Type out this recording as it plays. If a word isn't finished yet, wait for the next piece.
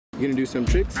You gonna do some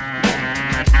tricks? Yeah.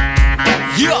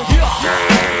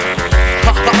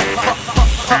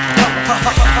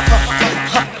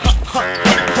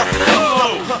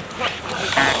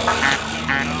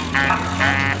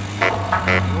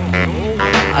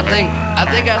 I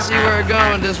think I see where it's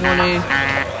going, this one is.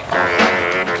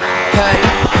 Hey,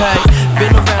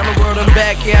 been around the world and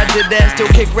back, yeah I did that. Still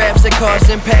kick raps that cause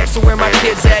impact. So where my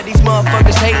kids at? These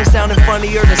motherfuckers hating, sounding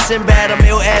funnier than Sinbad. I'm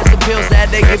ill as the pills that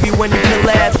they give you when you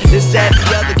collapse. This, that,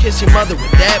 the other, kiss your mother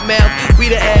with that mouth. We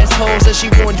the assholes that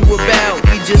she warned you about.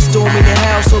 We just storming the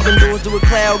house, open doors to a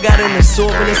cloud. Got an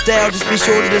assortment of style, just be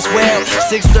sure to this well.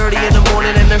 6:30 in the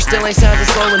morning and there still ain't signs of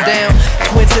slowing down.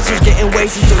 Twin sisters getting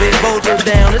wasted so they both are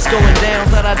down. It's going down,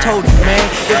 thought I told you, man.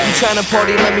 If you tryna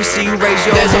party, let me see you raise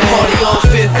your hand. There's a party on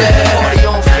Fifth Ave.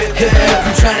 Hit me if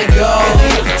you tryna go.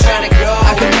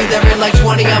 I can be there in like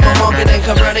 20. I'ma honk and then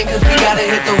come running, cause we gotta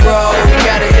hit the road.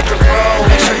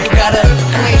 Make sure you got a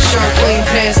clean shirt, clean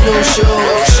pants, new shoes.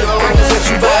 What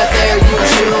you buy there, you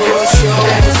choose.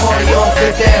 There's a party on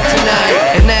Fifth Ave tonight,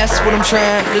 and that's what I'm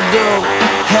trying to do.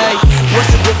 Hey,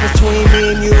 what's the difference between me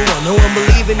and you? I know I'm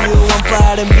believing you. I'm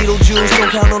fly than Beetlejuice.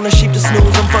 Don't count on the sheep to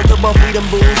snooze. I'm fucked up off weed and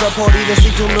booze. I party to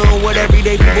sleep till noon. What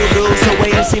everyday people do. So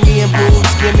wait and see me improve.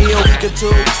 Just give me a week or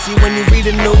two. See when you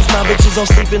read the news, my bitches on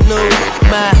sleeping nude.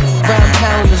 My rhyme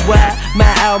talent is why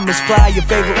my album is fly. Your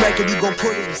favorite record, you gon'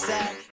 put it aside.